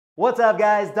What's up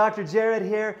guys, Dr. Jared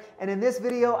here, and in this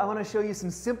video I want to show you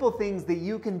some simple things that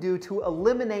you can do to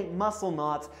eliminate muscle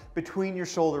knots between your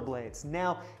shoulder blades.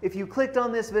 Now, if you clicked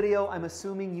on this video, I'm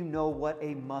assuming you know what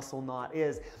a muscle knot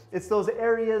is. It's those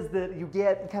areas that you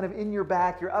get kind of in your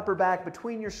back, your upper back,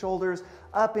 between your shoulders,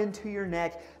 up into your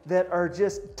neck, that are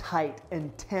just tight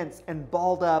and tense and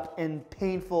balled up and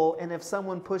painful, and if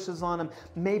someone pushes on them,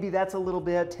 maybe that's a little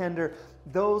bit tender.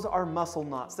 Those are muscle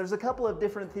knots. There's a couple of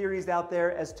different theories out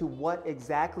there as to what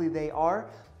exactly they are.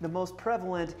 The most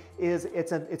prevalent is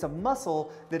it's a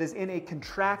muscle that is in a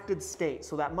contracted state.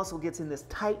 So that muscle gets in this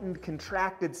tightened,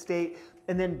 contracted state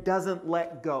and then doesn't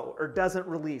let go or doesn't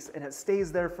release, and it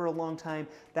stays there for a long time.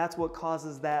 That's what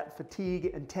causes that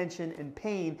fatigue and tension and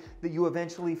pain that you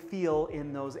eventually feel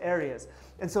in those areas.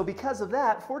 And so because of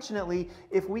that, fortunately,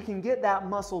 if we can get that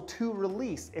muscle to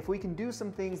release, if we can do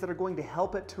some things that are going to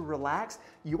help it to relax,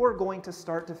 you're going to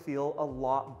start to feel a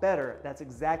lot better. That's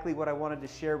exactly what I wanted to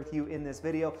share with you in this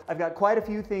video. I've got quite a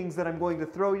few things that I'm going to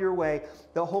throw your way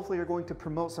that hopefully are going to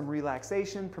promote some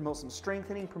relaxation, promote some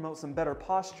strengthening, promote some better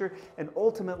posture, and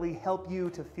ultimately help you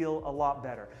to feel a lot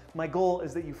better. My goal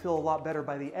is that you feel a lot better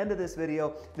by the end of this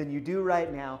video than you do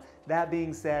right now. That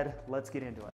being said, let's get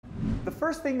into it. The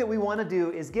first thing that we want to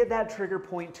do is get that trigger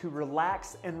point to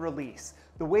relax and release.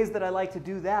 The ways that I like to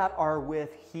do that are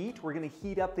with heat. We're going to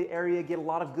heat up the area, get a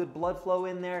lot of good blood flow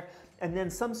in there, and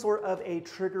then some sort of a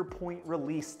trigger point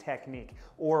release technique,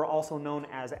 or also known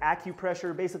as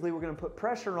acupressure. Basically, we're going to put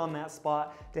pressure on that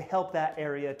spot to help that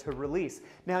area to release.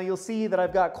 Now, you'll see that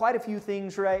I've got quite a few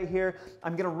things right here.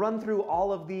 I'm going to run through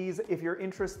all of these. If you're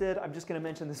interested, I'm just going to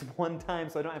mention this one time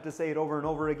so I don't have to say it over and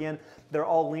over again. They're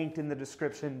all linked in the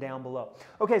description down below.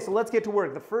 Okay, so let's get to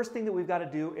work. The first thing that we've got to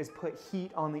do is put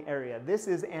heat on the area. This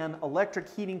is an electric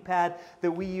heating pad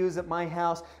that we use at my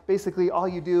house. Basically, all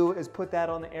you do is put that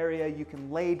on the area. You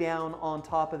can lay down on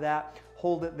top of that,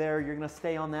 hold it there. You're going to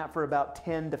stay on that for about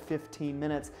 10 to 15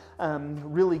 minutes.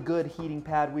 Really good heating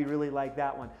pad. We really like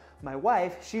that one. My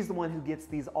wife, she's the one who gets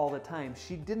these all the time.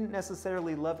 She didn't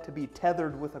necessarily love to be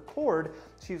tethered with a cord.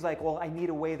 She was like, well, I need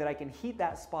a way that I can heat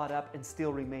that spot up and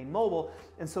still remain mobile.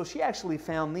 And so she actually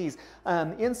found these.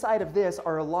 Inside of this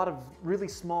are a lot of really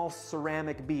small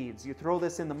ceramic beads. You throw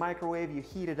this in the microwave, you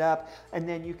heat it up, and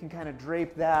then you can kind of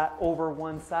drape that over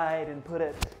one side and put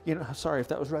it, sorry if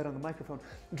that was right on the microphone.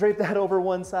 Drape that over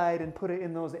one side and put it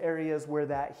in those areas where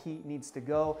that heat needs to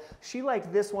go. She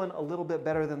liked this one a little bit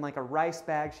better than like a rice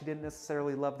bag. She didn't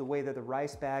necessarily love the way that the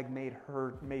rice bag made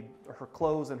her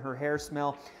clothes and her hair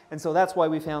smell, and so that's why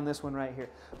we found this one right here.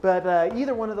 But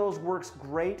either one of those works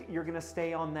great. You're going to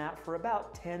stay on that for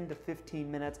about 10 to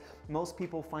 15 minutes. Most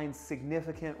people find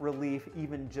significant relief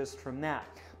even just from that.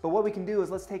 But what we can do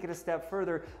is let's take it a step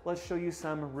further. Let's show you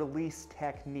some release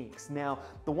techniques. Now,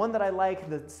 the one that I like,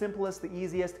 the simplest, the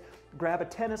easiest, grab a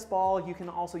tennis ball. You can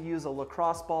also use a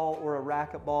lacrosse ball or a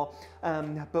racket ball.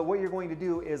 But what you're going to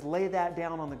do is lay that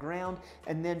down on the ground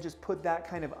and then just put that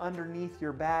kind of underneath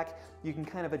your back. You can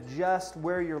kind of adjust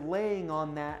where you're laying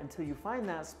on that until you find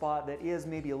that spot that is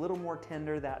maybe a little more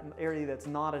tender, that area that's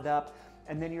knotted up,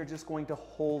 and then you're just going to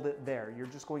hold it there. You're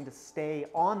just going to stay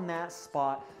on that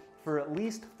spot for at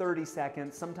least 30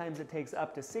 seconds. Sometimes it takes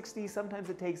up to 60,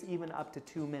 sometimes it takes even up to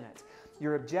 2 minutes.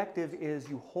 Your objective is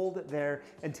you hold it there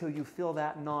until you feel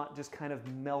that knot just kind of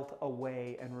melt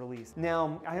away and release.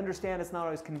 Now, I understand it's not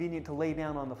always convenient to lay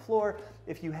down on the floor.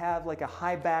 If you have like a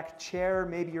high back chair,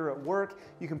 maybe you're at work,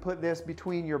 you can put this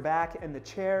between your back and the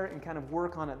chair and kind of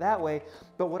work on it that way.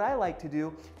 But what I like to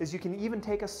do is you can even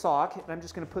take a sock, and I'm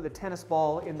just going to put the tennis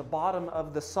ball in the bottom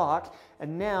of the sock,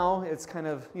 and now it's kind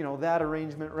of, that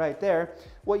arrangement right there.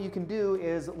 What you can do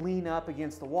is lean up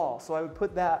against the wall. So I would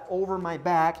put that over my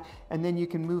back, and then you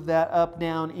can move that up,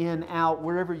 down, in, out,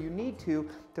 wherever you need to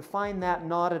find that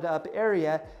knotted up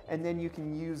area, and then you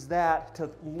can use that to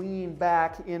lean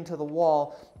back into the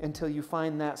wall until you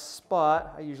find that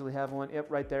spot. I usually have one, yep,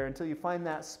 right there, until you find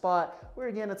that spot where,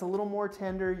 again, it's a little more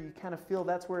tender. You kind of feel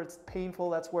that's where it's painful,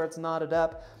 that's where it's knotted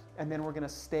up, and then we're going to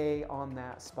stay on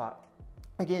that spot.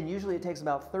 Again, usually it takes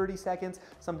about 30 seconds.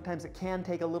 Sometimes it can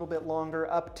take a little bit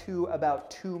longer, up to about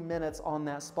 2 minutes on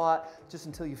that spot, just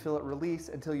until you feel it release,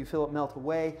 until you feel it melt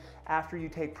away. After you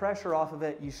take pressure off of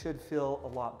it, you should feel a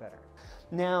lot better.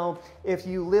 Now, if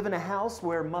you live in a house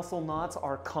where muscle knots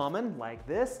are common, like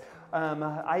this,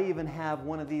 I even have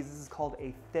one of these. This is called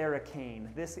a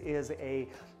Theracane. This is a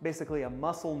basically a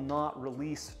muscle knot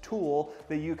release tool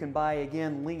that you can buy,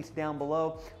 again, linked down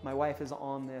below. My wife is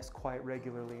on this quite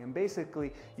regularly. And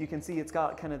basically, you can see it's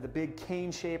got kind of the big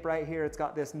cane shape right here. It's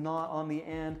got this knot on the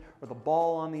end, or the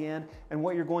ball on the end. And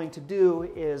what you're going to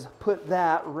do is put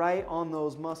that right on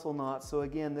those muscle knots. So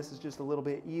again, this is just a little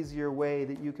bit easier way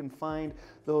that you can find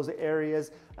those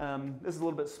areas. This is a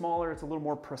little bit smaller, it's a little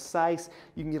more precise.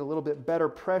 You can get a little bit better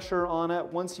pressure on it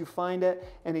once you find it.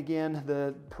 And again,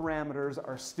 the parameters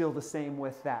are still the same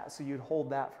with that. So you'd hold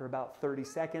that for about 30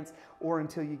 seconds or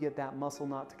until you get that muscle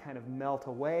knot to kind of melt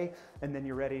away, and then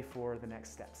you're ready for the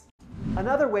next steps.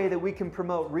 Another way that we can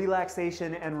promote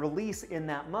relaxation and release in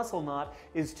that muscle knot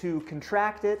is to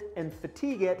contract it and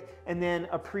fatigue it, and then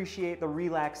appreciate the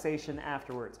relaxation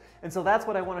afterwards. And so that's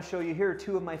what I want to show you here,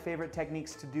 two of my favorite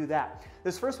techniques to do that.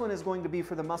 This first one is going to be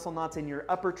for the muscle knots in your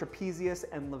upper trapezius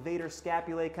and levator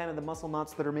scapulae, kind of the muscle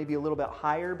knots that are maybe a little bit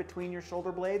higher between your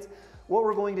shoulder blades. What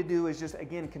we're going to do is just,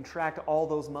 again, contract all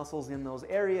those muscles in those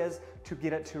areas to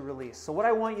get it to release. So what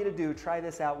I want you to do, try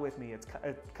this out with me. It's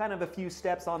kind of a few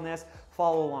steps on this.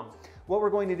 Follow along. What we're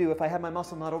going to do, if I have my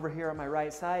muscle knot over here on my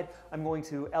right side, I'm going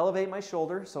to elevate my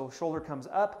shoulder, so shoulder comes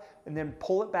up, and then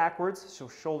pull it backwards, so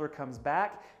shoulder comes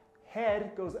back.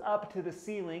 Head goes up to the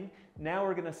ceiling. Now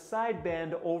we're going to side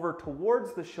bend over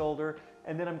towards the shoulder,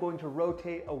 and then I'm going to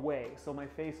rotate away, so my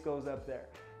face goes up there.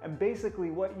 And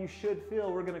basically what you should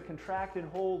feel, we're going to contract and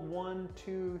hold 1,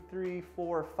 2, 3,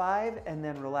 4, 5, and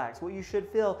then relax. What you should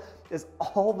feel is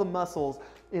all the muscles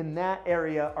in that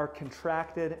area are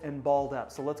contracted and balled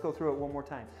up. So let's go through it one more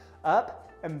time.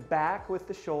 Up and back with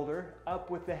the shoulder, up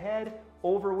with the head,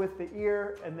 over with the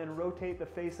ear, and then rotate the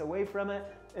face away from it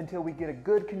until we get a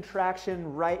good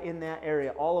contraction right in that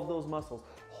area, all of those muscles.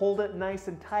 Hold it nice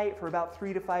and tight for about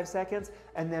 3 to 5 seconds,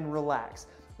 and then relax.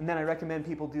 And then I recommend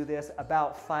people do this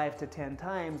about 5 to 10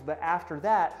 times, but after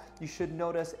that, you should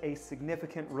notice a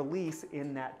significant release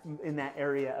in that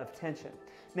area of tension.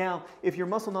 Now, if your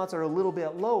muscle knots are a little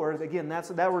bit lower, again,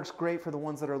 that works great for the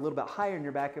ones that are a little bit higher in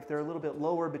your back. If they're a little bit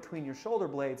lower between your shoulder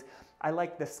blades, I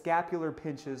like the scapular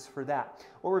pinches for that.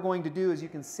 What we're going to do is you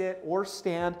can sit or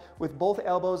stand with both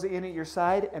elbows in at your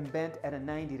side and bent at a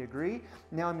 90 degree.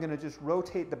 Now I'm going to just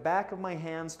rotate the back of my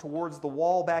hands towards the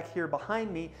wall back here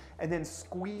behind me, and then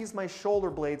squeeze my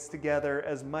shoulder blades together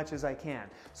as much as I can.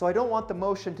 So I don't want the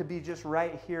motion to be just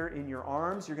right here in your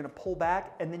arms. You're going to pull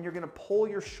back, and then you're going to pull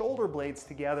your shoulder blades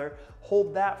together.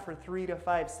 Hold that for 3 to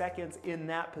 5 seconds in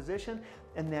that position,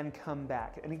 and then come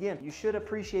back. And again, you should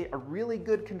appreciate a really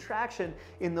good contraction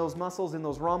in those muscles, in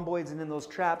those rhomboids, and in those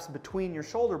traps between your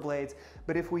shoulder blades.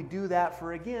 But if we do that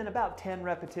for, again, about 10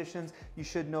 repetitions, you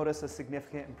should notice a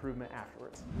significant improvement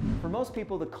afterwards. For most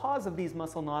people, the cause of these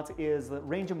muscle knots is the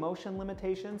range of motion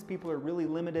limitations. People are really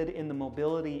limited in the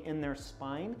mobility in their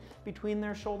spine between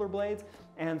their shoulder blades,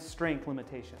 and strength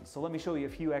limitations. So let me show you a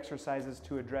few exercises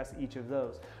to address each of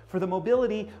those. For the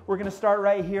mobility, we're going to start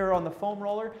right here on the foam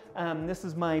roller. This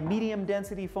is my medium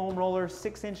density foam roller,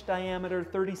 6-inch diameter,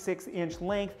 36-inch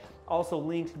length, also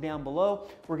linked down below.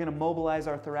 We're going to mobilize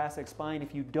our thoracic spine.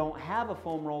 If you don't have a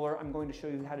foam roller, I'm going to show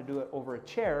you how to do it over a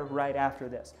chair right after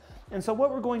this. And so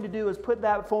what we're going to do is put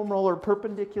that foam roller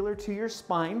perpendicular to your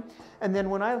spine, and then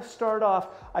when I start off,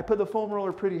 I put the foam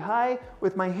roller pretty high.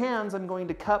 With my hands, I'm going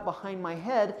to cut behind my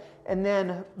head, and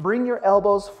then bring your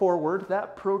elbows forward.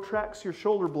 That protracts your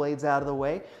shoulder blades out of the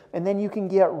way, and then you can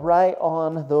get right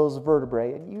on those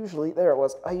vertebrae. And usually, there it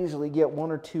was, I usually get 1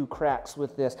 or 2 cracks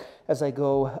with this as I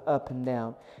go up and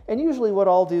down. And usually what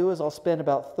I'll do is I'll spend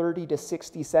about 30 to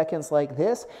 60 seconds like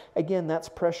this. Again, that's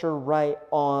pressure right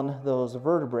on those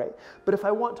vertebrae. But if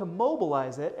I want to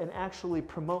mobilize it and actually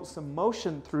promote some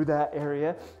motion through that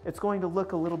area, it's going to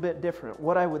look a little bit different.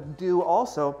 What I would do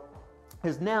also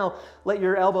is now let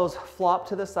your elbows flop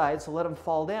to the side, so let them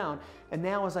fall down. And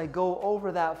now as I go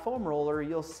over that foam roller,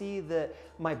 you'll see that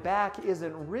my back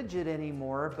isn't rigid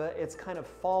anymore, but it's kind of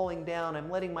falling down.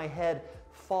 I'm letting my head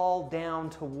fall down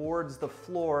towards the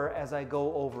floor as I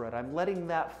go over it. I'm letting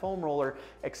that foam roller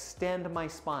extend my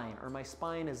spine, or my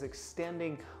spine is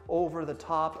extending over the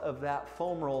top of that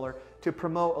foam roller to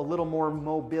promote a little more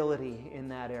mobility in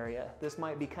that area. This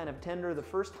might be kind of tender the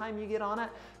first time you get on it,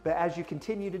 but as you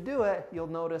continue to do it, you'll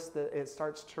notice that it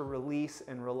starts to release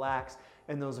and relax,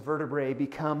 and those vertebrae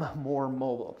become more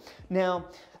mobile. Now,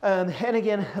 and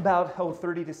again, about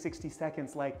 30 to 60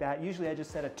 seconds like that. Usually I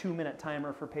just set a 2-minute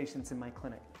timer for patients in my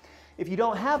clinic. If you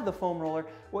don't have the foam roller,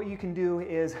 what you can do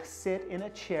is sit in a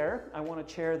chair. I want a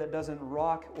chair that doesn't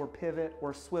rock or pivot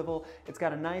or swivel. It's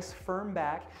got a nice firm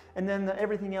back, and then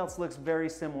everything else looks very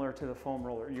similar to the foam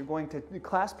roller. You're going to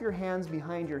clasp your hands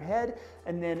behind your head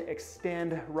and then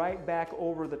extend right back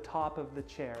over the top of the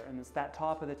chair. And it's that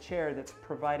top of the chair that's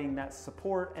providing that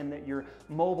support and that you're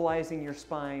mobilizing your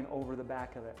spine over the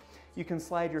back of it. You can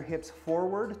slide your hips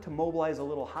forward to mobilize a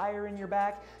little higher in your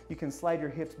back. You can slide your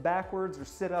hips backwards or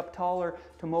sit up taller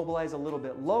to mobilize a little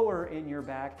bit lower in your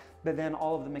back, but then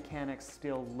all of the mechanics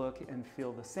still look and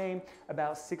feel the same.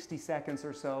 About 60 seconds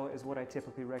or so is what I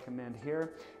typically recommend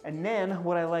here. And then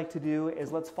what I like to do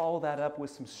is let's follow that up with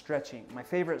some stretching. My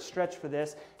favorite stretch for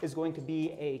this is going to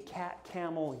be a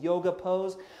cat-camel yoga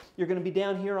pose. You're going to be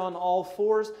down here on all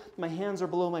fours. My hands are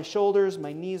below my shoulders,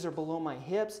 my knees are below my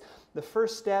hips. The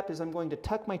first step is I'm going to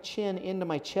tuck my chin into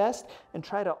my chest and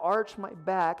try to arch my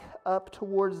back up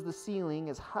towards the ceiling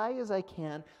as high as I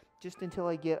can, just until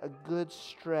I get a good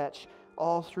stretch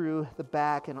all through the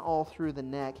back and all through the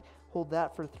neck. Hold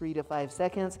that for 3 to 5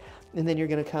 seconds, and then you're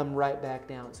going to come right back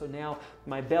down. So now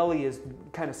my belly is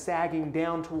kind of sagging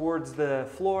down towards the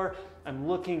floor. I'm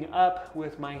looking up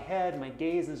with my head. My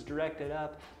gaze is directed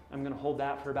up. I'm going to hold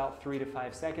that for about 3 to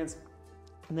 5 seconds.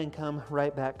 And then come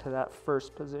right back to that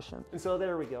first position. And so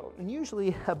there we go. And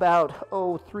usually about,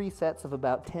 3 sets of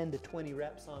about 10 to 20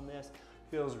 reps on this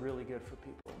feels really good for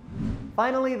people.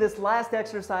 Finally, this last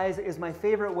exercise is my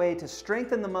favorite way to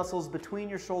strengthen the muscles between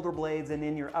your shoulder blades and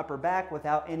in your upper back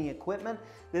without any equipment.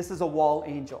 This is a wall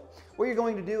angel. What you're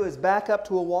going to do is back up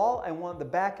to a wall. I want the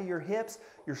back of your hips,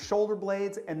 your shoulder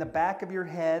blades, and the back of your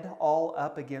head all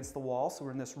up against the wall. So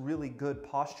we're in this really good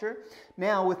posture.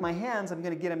 Now with my hands, I'm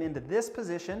going to get them into this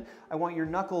position. I want your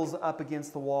knuckles up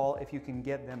against the wall if you can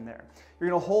get them there. You're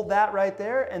going to hold that right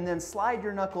there and then slide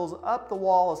your knuckles up the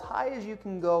wall as high as you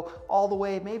can go, all the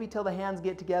way, maybe till the hands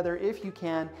get together if you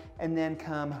can, and then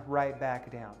come right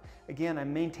back down. Again,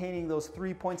 I'm maintaining those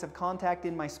 3 points of contact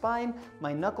in my spine.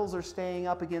 My knuckles are staying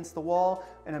up against the wall,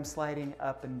 and I'm sliding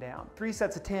up and down. 3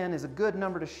 sets of 10 is a good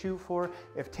number to shoot for.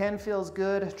 If 10 feels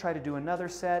good, try to do another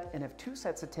set. And if 2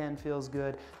 sets of 10 feels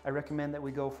good, I recommend that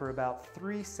we go for about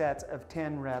 3 sets of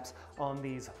 10 reps on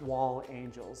these wall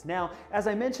angels. Now, as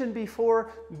I mentioned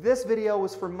before, this video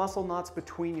was for muscle knots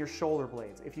between your shoulder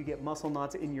blades. If you get muscle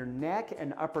knots in your neck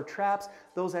and upper traps,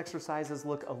 those exercises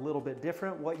look a little bit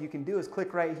different. What you can do is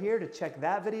click right here to check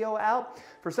that video out.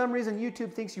 For some reason,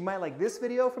 YouTube thinks you might like this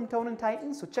video from Tone and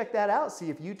Tighten, so check that out,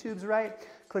 see if YouTube's right.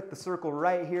 Click the circle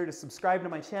right here to subscribe to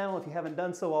my channel if you haven't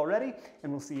done so already,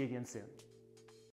 and we'll see you again soon.